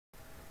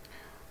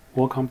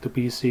Welcome to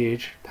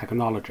BCH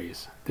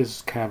Technologies. This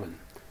is Kevin.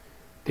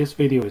 This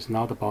video is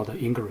not about the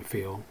ink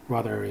refill,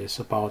 rather it's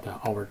about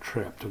our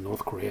trip to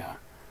North Korea.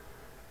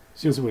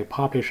 Since we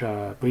published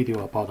a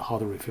video about how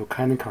to refill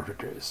cannon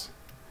cartridges,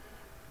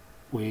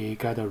 we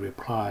got a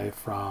reply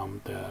from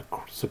the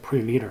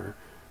Supreme Leader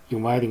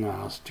inviting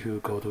us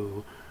to go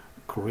to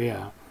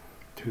Korea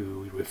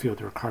to refill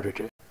their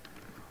cartridges.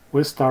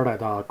 We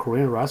started at a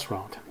Korean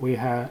restaurant. We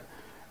had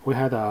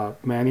a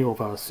menu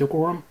of a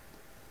silkworm,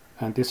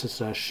 and this is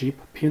a sheep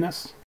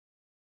penis,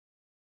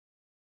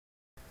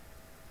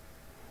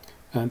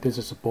 and this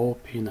is a bull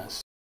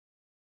penis.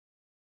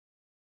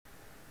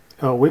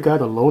 We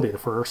got loaded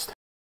first.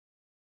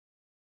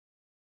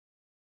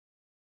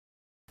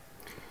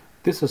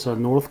 This is a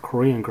North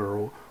Korean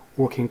girl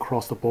working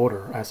across the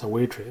border as a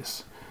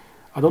waitress.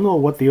 I don't know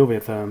what deal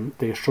with them.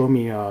 They show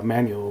me a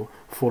menu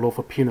full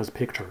of penis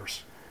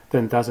pictures,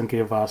 then doesn't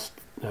give us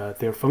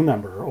their phone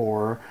number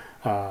or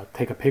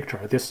take a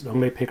picture. This is the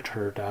only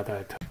picture that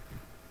I took.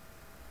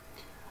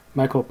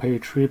 Michael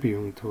paid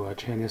tribute to a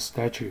Chinese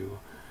statue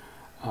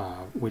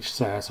which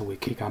says we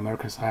kick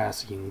Americans'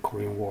 ass in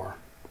Korean War.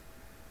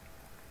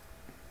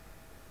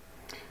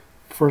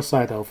 First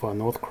sight of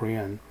North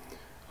Korean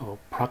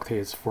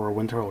practice for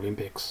Winter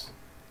Olympics.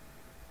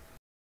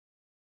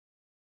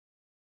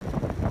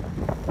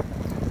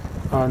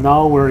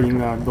 Now we're in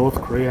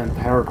North Korean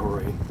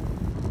territory.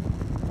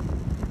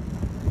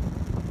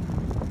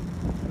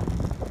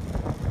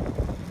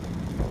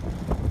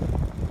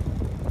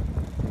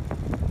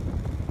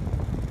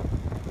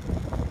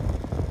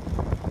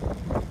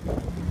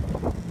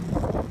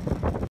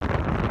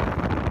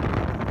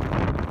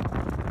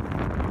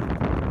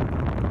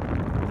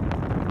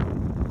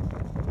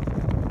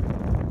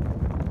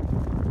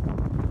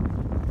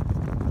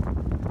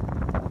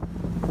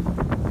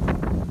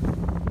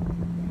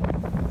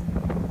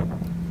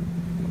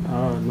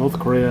 North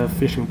Korea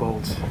fishing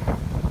boats.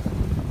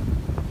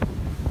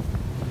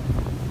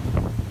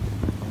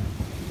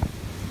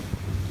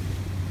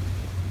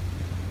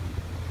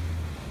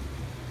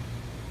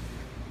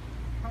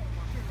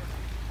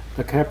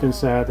 The captain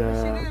said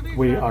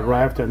we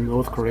arrived in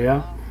North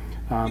Korea.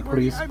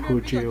 Please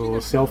put your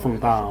cell phone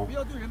down,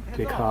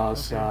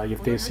 because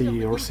if they see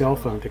your cell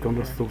phone, they're going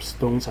to throw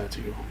stones at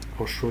you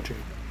or shoot you.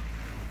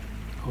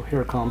 Oh,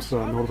 here comes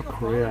North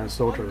Korean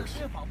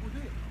soldiers.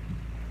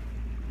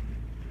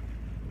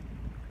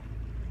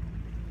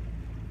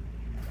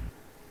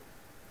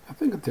 I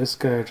think this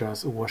guy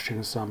just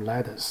washing some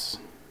lettuce,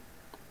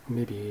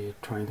 maybe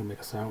trying to make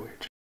a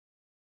sandwich.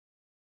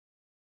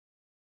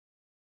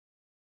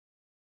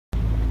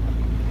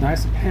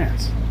 Nice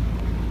pants.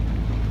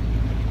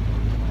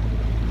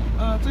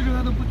 Are they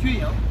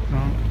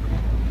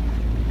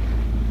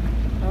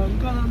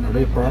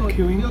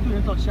barbecuing?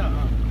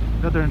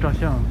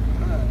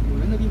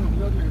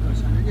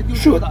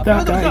 Shoot,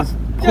 that guy is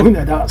pointing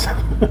at us.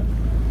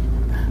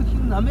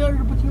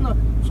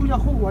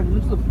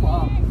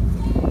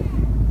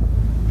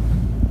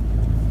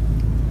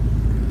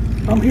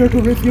 I'm here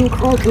to refill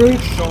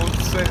cartridge. Don't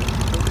say.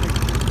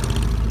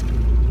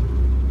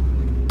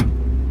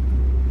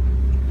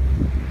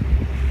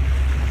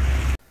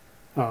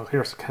 Oh,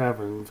 here's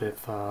Kevin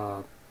with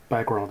a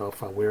background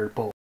of a weird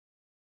boat.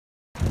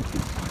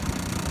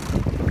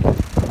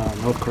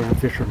 North Korean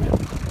fisherman.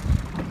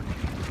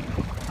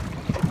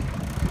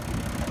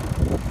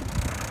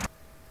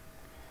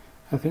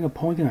 I think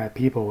pointing at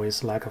people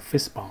is like a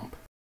fist bump.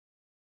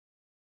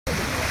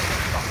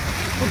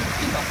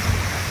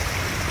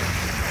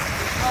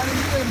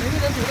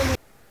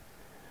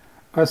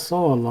 I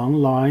saw a long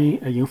line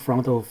in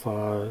front of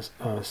a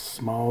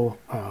small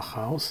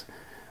house.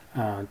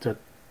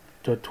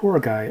 The tour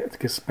guide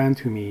explained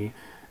to me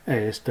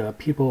is the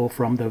people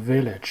from the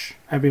village.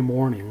 Every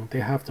morning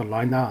they have to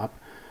line up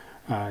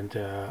and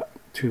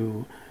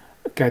to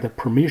get a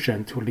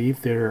permission to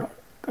leave their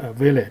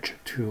village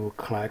to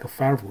collect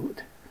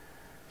firewood.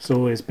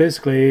 So it's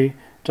basically,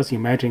 just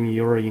imagine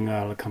you're in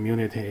a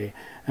community,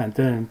 and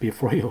then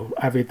before you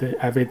every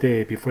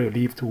day before you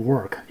leave to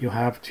work, you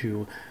have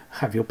to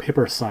have your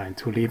paper signed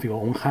to leave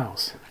your own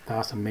house.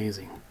 That's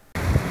amazing.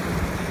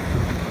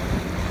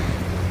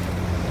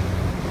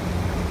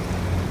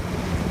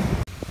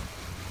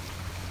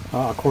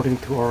 According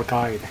to our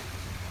guide,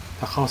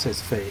 the house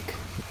is fake,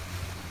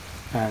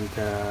 and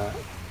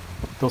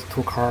those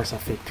two cars are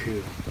fake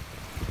too.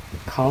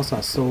 Cows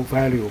are so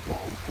valuable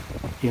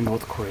in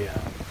North Korea.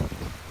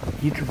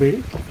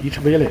 Each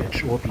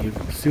village will be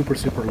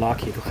super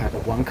lucky to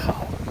have one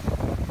cow.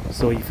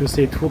 So if you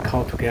see two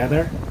cows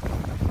together,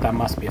 that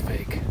must be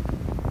fake.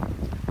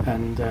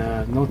 And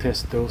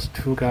notice those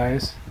two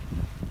guys,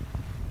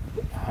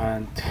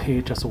 and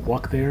they just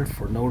walk there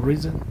for no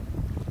reason.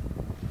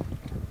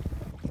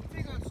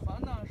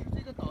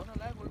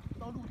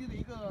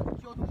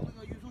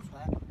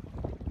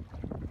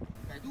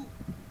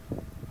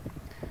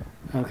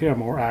 And here are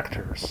more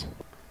actors.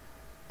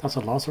 That's a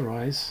lots of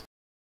rice.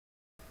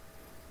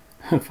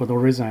 For no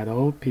reason at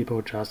all,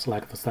 people just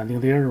like standing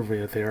there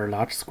with their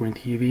large screen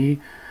TV,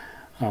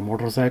 a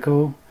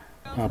motorcycle,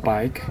 a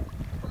bike,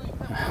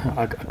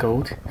 a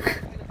goat.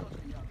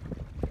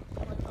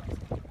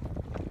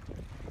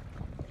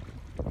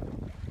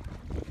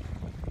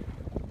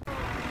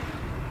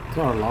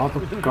 There are a lot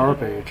of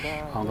garbage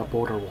on the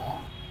border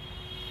wall.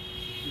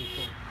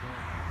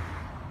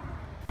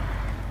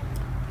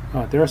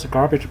 There's a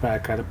garbage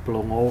bag got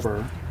blown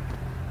over.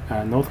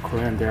 North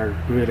Korean, they're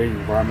really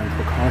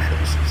environmental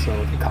conscious,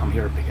 so they come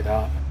here to pick it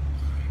up.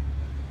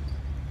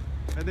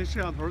 哎，那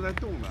摄像头在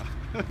动呢，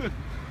那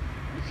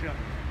摄像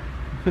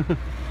头，这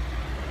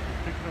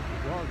个不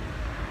要的。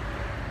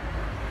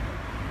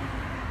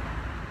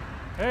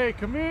Hey,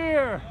 come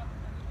here.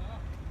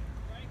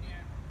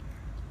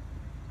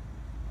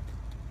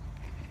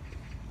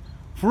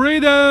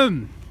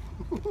 Freedom,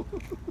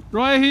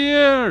 right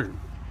here.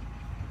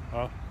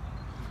 好。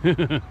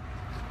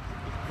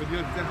我觉得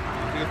你再喊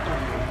这个洞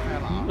就开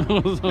了啊！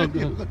我操，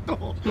有个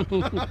洞，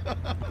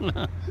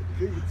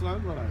可以钻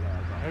过来的。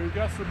Have you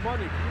got some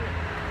money?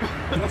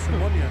 Got some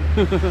money on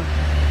it.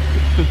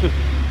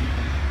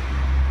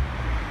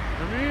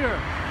 Come here.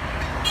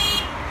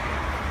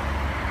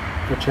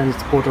 The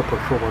Chinese border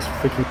patrol was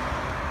freaking.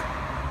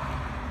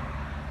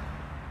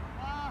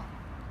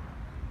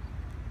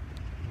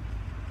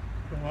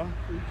 干嘛？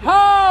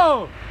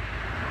好。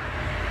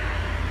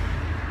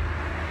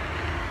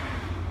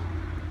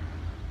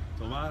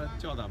走吧，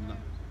叫咱们呢。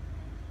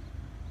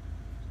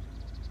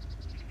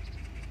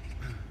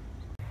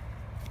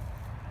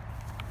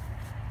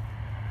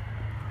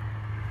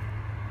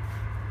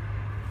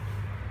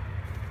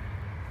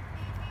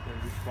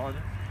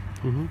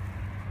Mm-hmm.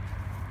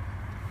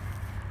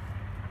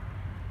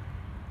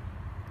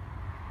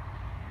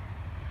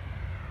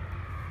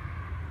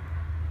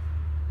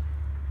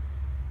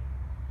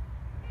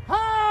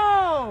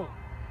 How?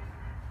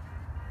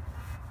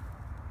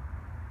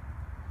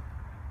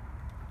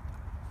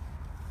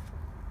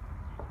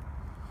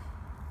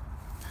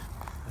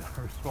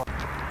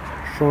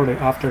 Shortly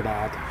after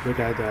that, we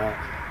got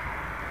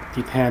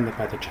detained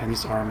by the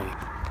Chinese army.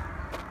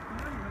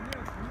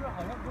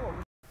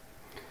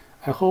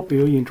 I hope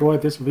you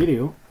enjoyed this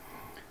video.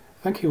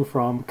 Thank you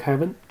from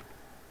Kevin,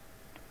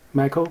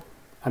 Michael,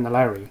 and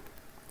Larry.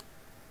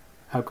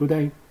 Have a good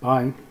day.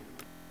 Bye.